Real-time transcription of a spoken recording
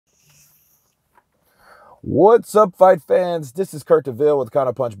What's up, fight fans? This is Kurt DeVille with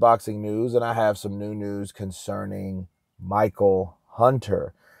Counterpunch Boxing News, and I have some new news concerning Michael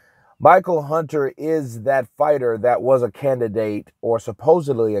Hunter. Michael Hunter is that fighter that was a candidate, or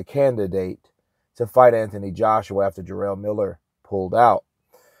supposedly a candidate, to fight Anthony Joshua after Jarrell Miller pulled out.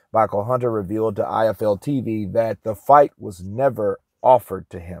 Michael Hunter revealed to IFL TV that the fight was never offered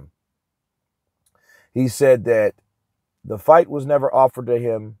to him. He said that the fight was never offered to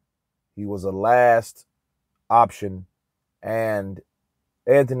him. He was a last option, and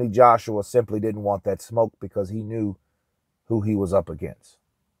Anthony Joshua simply didn't want that smoke because he knew who he was up against.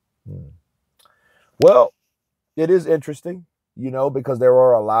 Well, it is interesting, because there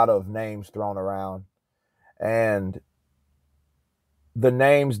were a lot of names thrown around, and the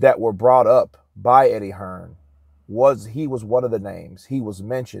names that were brought up by Eddie Hearn was one of the names. He was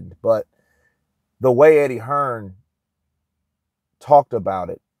mentioned, but the way Eddie Hearn talked about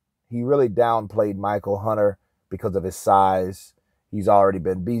it, he really downplayed Michael Hunter because of his size. He's already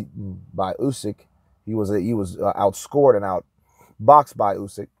been beaten by Usyk. He was outscored and outboxed by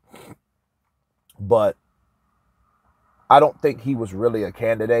Usyk. But I don't think he was really a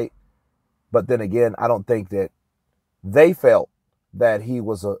candidate. But then again, I don't think that they felt that he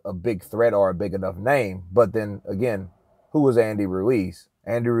was a big threat or a big enough name. But then again, who was Andy Ruiz?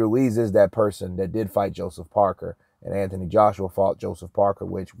 Andy Ruiz is that person that did fight Joseph Parker. And Anthony Joshua fought Joseph Parker,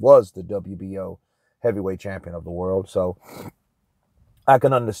 which was the WBO heavyweight champion of the world. So I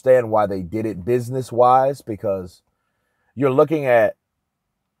can understand why they did it business-wise, because you're looking at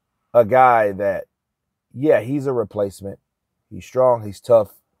a guy that, yeah, he's a replacement. He's strong. He's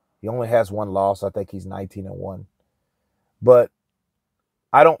tough. He only has one loss. I think he's 19-1. But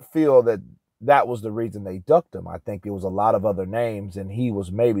I don't feel that that was the reason they ducked him. I think it was a lot of other names, and he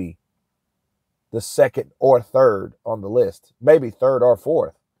was maybe the second or third on the list, maybe third or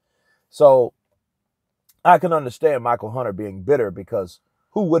fourth. So I can understand Michael Hunter being bitter, because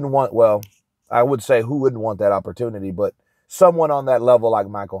who wouldn't want that opportunity, but someone on that level like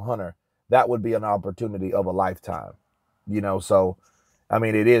Michael Hunter, that would be an opportunity of a lifetime, So, I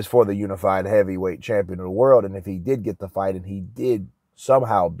mean, it is for the unified heavyweight champion of the world. And if he did get the fight and he did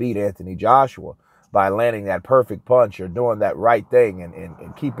somehow beat Anthony Joshua by landing that perfect punch or doing that right thing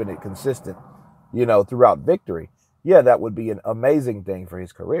and keeping it consistent, throughout victory, yeah, that would be an amazing thing for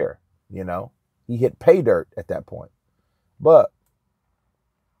his career. He hit pay dirt at that point. But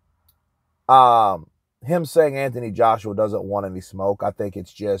him saying Anthony Joshua doesn't want any smoke, I think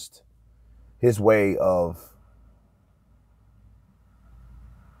it's just his way of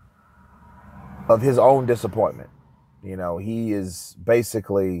his own disappointment. He is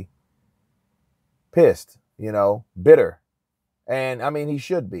basically pissed, bitter. And I mean, he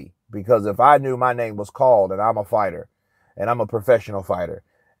should be. Because if I knew my name was called and I'm a fighter and I'm a professional fighter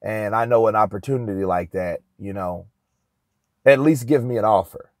and I know an opportunity like that, at least give me an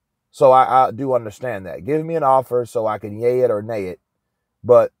offer. So I do understand that. Give me an offer so I can yay it or nay it.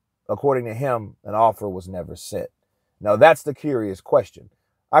 But according to him, an offer was never sent. Now, that's the curious question.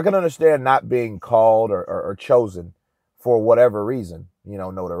 I can understand not being called or chosen for whatever reason,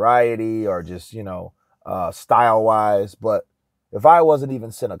 notoriety or just, style-wise. But if I wasn't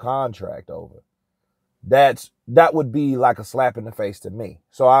even sent a contract over, that would be like a slap in the face to me.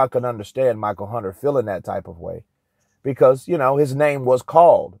 So I can understand Michael Hunter feeling that type of way because, his name was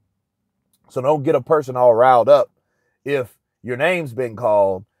called. So don't get a person all riled up if your name's been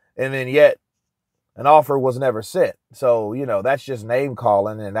called and then yet an offer was never sent. So, that's just name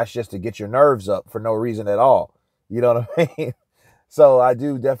calling, and that's just to get your nerves up for no reason at all. You know what I mean? So I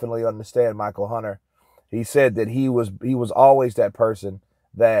do definitely understand Michael Hunter. He said that he was always that person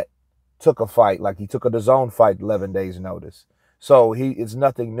that took a fight, like he took a DAZN fight 11 days notice. So it's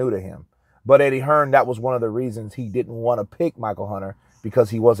nothing new to him. But Eddie Hearn, that was one of the reasons he didn't want to pick Michael Hunter, because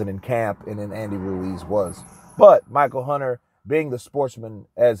he wasn't in camp and then Andy Ruiz was. But Michael Hunter, being the sportsman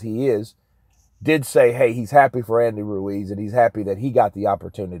as he is, did say, hey, he's happy for Andy Ruiz and he's happy that he got the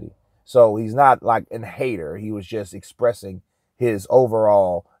opportunity. So he's not like a hater. He was just expressing his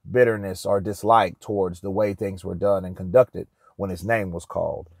overall bitterness or dislike towards the way things were done and conducted when his name was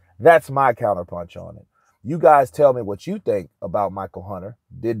called. That's my counterpunch on it. You guys tell me what you think about Michael Hunter.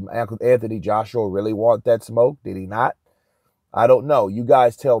 Did Anthony Joshua really want that smoke? Did he not? I don't know. You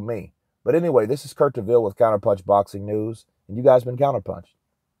guys tell me. But anyway, this is Kurt DeVille with Counterpunch Boxing News, and you guys been counterpunched.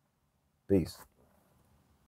 Peace.